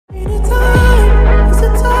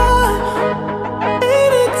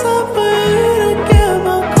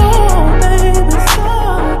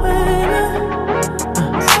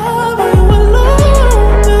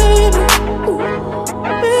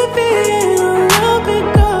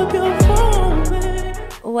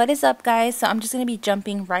What is up, guys? So I'm just going to be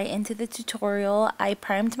jumping right into the tutorial. I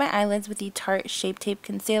primed my eyelids with the Tarte Shape Tape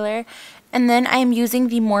concealer, and then I am using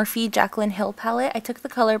the Morphe Jaclyn Hill palette. I took the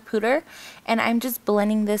color Puder, and I'm just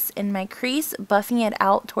blending this in my crease, buffing it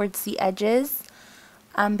out towards the edges.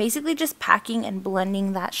 Basically just packing and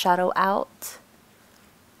blending that shadow out.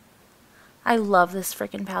 I love this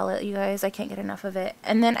freaking palette, you guys. I can't get enough of it.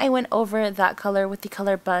 And then I went over that color with the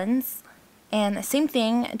color Buns. And same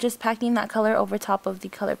thing, just packing that color over top of the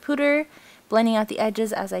color Puder, blending out the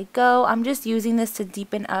edges as I go. I'm just using this to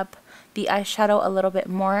deepen up the eyeshadow a little bit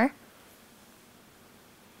more.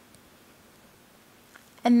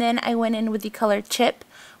 And then I went in with the color Chip,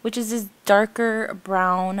 which is this darker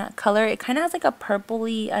brown color. It kind of has like a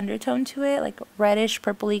purpley undertone to it, like reddish,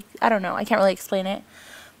 purpley. I don't know, I can't really explain it.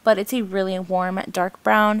 But it's a really warm, dark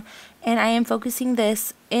brown. And I am focusing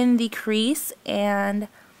this in the crease and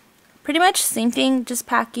pretty much same thing, just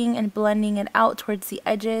packing and blending it out towards the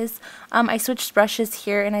edges. I switched brushes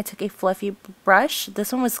here and I took a fluffy brush.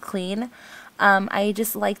 This one was clean. I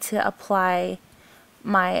just like to apply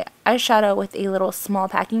my eyeshadow with a little small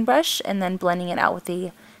packing brush and then blending it out with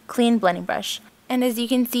a clean blending brush. And as you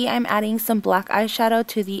can see, I'm adding some black eyeshadow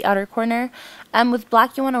to the outer corner. With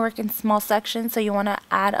black, you want to work in small sections, so you want to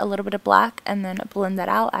add a little bit of black and then blend that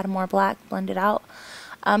out, add more black, blend it out.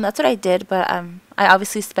 That's what I did, but I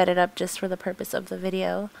obviously sped it up just for the purpose of the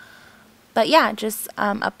video. But yeah, just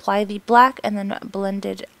apply the black and then blend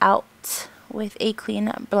it out with a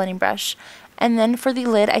clean blending brush. And then for the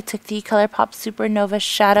lid, I took the Colourpop Supernova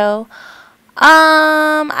shadow.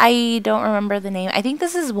 I don't remember the name. I think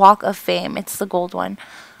this is Walk of Fame. It's the gold one.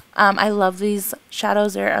 I love these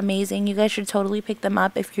shadows. They're amazing. You guys should totally pick them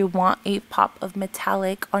up if you want a pop of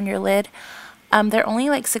metallic on your lid. They're only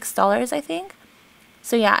like $6, I think.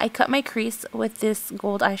 So yeah, I cut my crease with this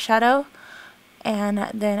gold eyeshadow, and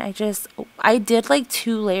then I did like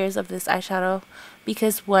 2 layers of this eyeshadow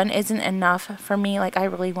because one isn't enough for me. Like, I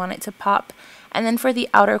really want it to pop. And then for the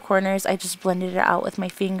outer corners, I just blended it out with my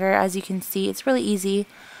finger. As you can see, it's really easy.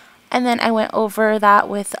 And then I went over that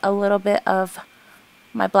with a little bit of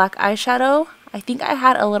my black eyeshadow. I think I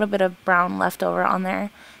had a little bit of brown left over on there,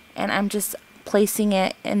 and I'm just placing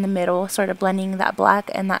it in the middle, sort of blending that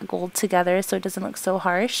black and that gold together so it doesn't look so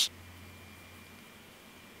harsh.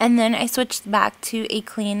 And then I switched back to a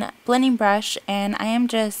clean blending brush, and I am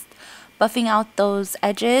just buffing out those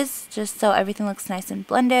edges just so everything looks nice and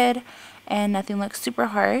blended and nothing looks super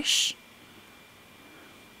harsh.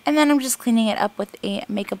 And then I'm just cleaning it up with a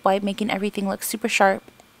makeup wipe, making everything look super sharp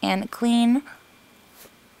and clean.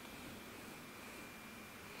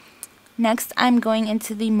 Next, I'm going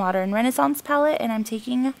into the Modern Renaissance palette, and I'm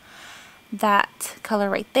taking that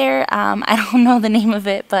color right there. I don't know the name of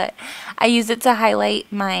it, but I use it to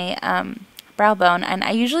highlight my brow bone, and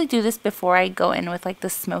I usually do this before I go in with like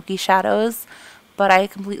the smoky shadows, but I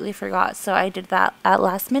completely forgot, so I did that at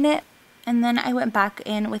last minute. And then I went back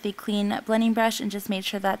in with a clean blending brush and just made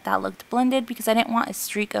sure that that looked blended because I didn't want a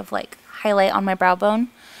streak of like highlight on my brow bone.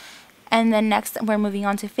 And then next, we're moving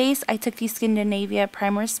on to face. I took the Scandinavia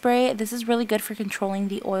primer spray. This is really good for controlling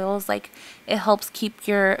the oils. Like, it helps keep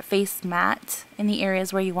your face matte in the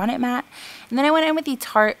areas where you want it matte. And then I went in with the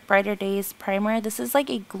Tarte Brighter Days primer. This is like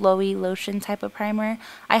a glowy lotion type of primer.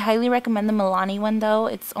 I highly recommend the Milani one though.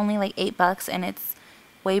 It's only like $8 and it's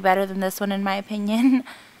way better than this one in my opinion.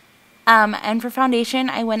 And for foundation,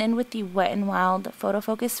 I went in with the Wet n Wild Photo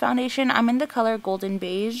Focus foundation. I'm in the color Golden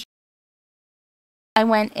Beige. I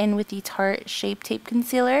went in with the Tarte Shape Tape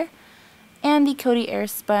concealer and the Coty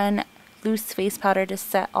Airspun loose face powder to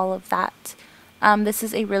set all of that. This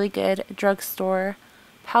is a really good drugstore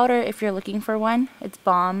powder if you're looking for one. It's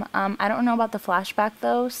bomb. I don't know about the flashback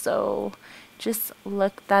though, so just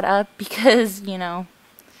look that up because, you know,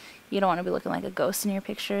 you don't want to be looking like a ghost in your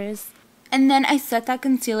pictures. And then I set that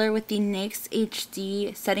concealer with the NYX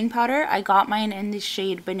HD setting powder. I got mine in the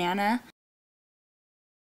shade Banana.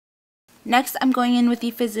 Next, I'm going in with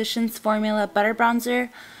the Physicians Formula Butter Bronzer.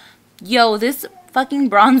 Yo, this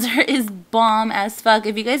fucking bronzer is bomb as fuck.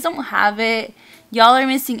 If you guys don't have it, y'all are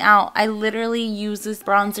missing out. I literally use this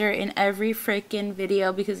bronzer in every freaking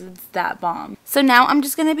video because it's that bomb. So now I'm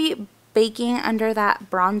just going to be baking under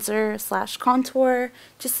that bronzer slash contour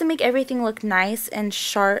just to make everything look nice and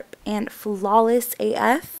sharp and flawless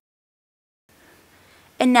AF.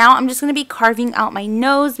 And now I'm just going to be carving out my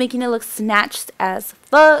nose, making it look snatched as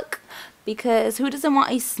fuck. Because who doesn't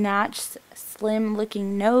want a snatched, slim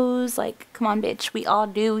looking nose? Like, come on bitch, we all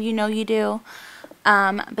do, you know you do.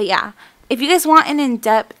 But yeah, if you guys want an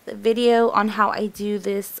in-depth video on how I do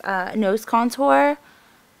this nose contour,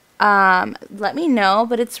 let me know.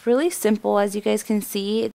 But it's really simple, as you guys can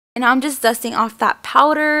see. And now I'm just dusting off that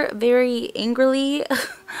powder very angrily.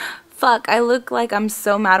 Fuck, I look like I'm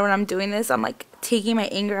so mad when I'm doing this. I'm like taking my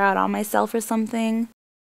anger out on myself or something.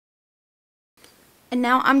 And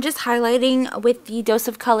now I'm just highlighting with the Dose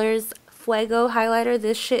of Colors Fuego highlighter.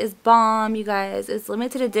 This shit is bomb, you guys. It's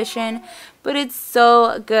limited edition, but it's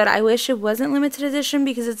so good. I wish it wasn't limited edition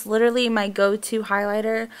because it's literally my go-to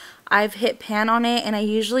highlighter. I've hit pan on it, and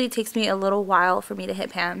it takes me a little while for me to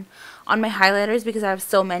hit pan on my highlighters because I have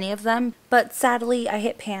so many of them. But sadly, I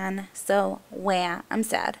hit pan, so wah, I'm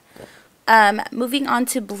sad. Moving on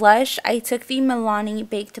to blush, I took the Milani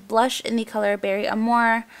Baked Blush in the color Berry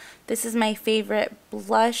Amore. This is my favorite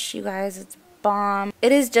blush, you guys. It's bomb.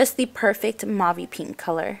 It is just the perfect mauve pink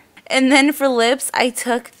color. And then for lips, I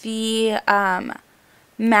took the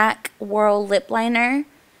MAC Whirl Lip Liner.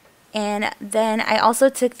 And then I also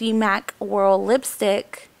took the MAC Whirl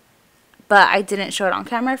Lipstick, but I didn't show it on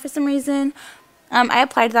camera for some reason. I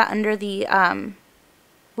applied that under the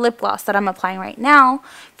lip gloss that I'm applying right now.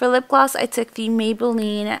 For lip gloss, I took the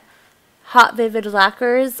Maybelline Hot Vivid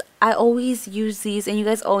Lacquers. I always use these, and you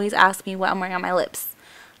guys always ask me what I'm wearing on my lips.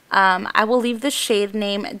 I will leave the shade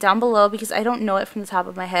name down below because I don't know it from the top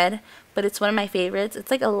of my head, but it's one of my favorites.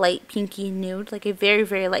 It's like a light pinky nude, like a very,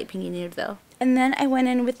 very light pinky nude though. And then I went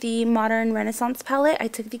in with the Modern Renaissance palette. I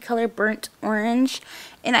took the color Burnt Orange,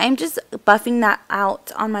 and I'm just buffing that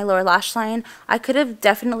out on my lower lash line. I could have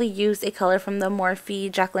definitely used a color from the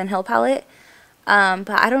Morphe Jaclyn Hill palette, but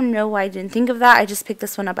I don't know why I didn't think of that. I just picked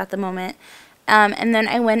this one up at the moment. And then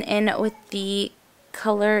I went in with the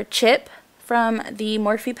color Chip from the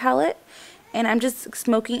Morphe palette, and I'm just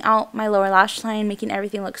smoking out my lower lash line, making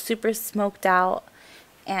everything look super smoked out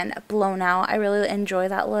and blown out. I really enjoy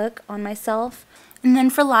that look on myself. And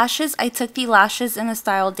then for lashes, I took the lashes in the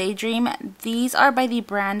style Daydream. These are by the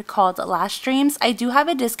brand called Lash Dreams. I do have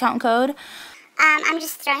a discount code. I'm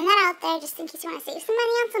just throwing that out there just in case you want to save some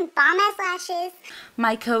money on some bomb-ass lashes.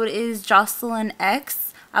 My code is Jocelyn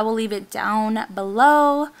X. I will leave it down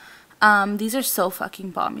below. These are so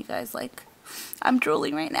fucking bomb, you guys. Like, I'm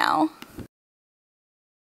drooling right now.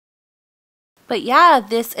 But yeah,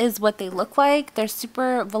 this is what they look like. They're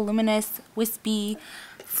super voluminous, wispy,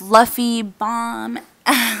 fluffy, bomb.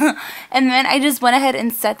 And then I just went ahead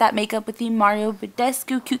and set that makeup with the Mario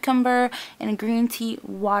Badescu Cucumber and Green Tea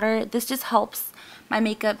Water. This just helps my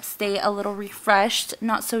makeup stay a little refreshed,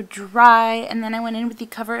 not so dry. And then I went in with the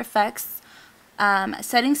Cover FX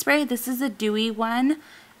setting spray. This is a dewy one.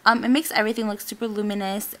 It makes everything look super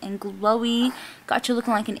luminous and glowy. Got you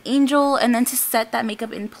looking like an angel. And then to set that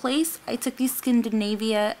makeup in place, I took the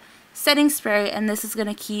Scandinavia setting spray, and this is going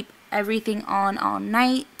to keep everything on all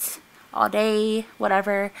night, all day,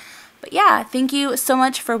 whatever. But yeah, thank you so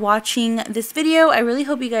much for watching this video. I really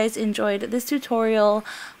hope you guys enjoyed this tutorial.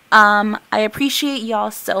 I appreciate y'all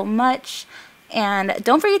so much. And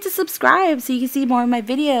don't forget to subscribe so you can see more of my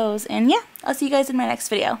videos. And yeah, I'll see you guys in my next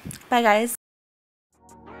video. Bye guys.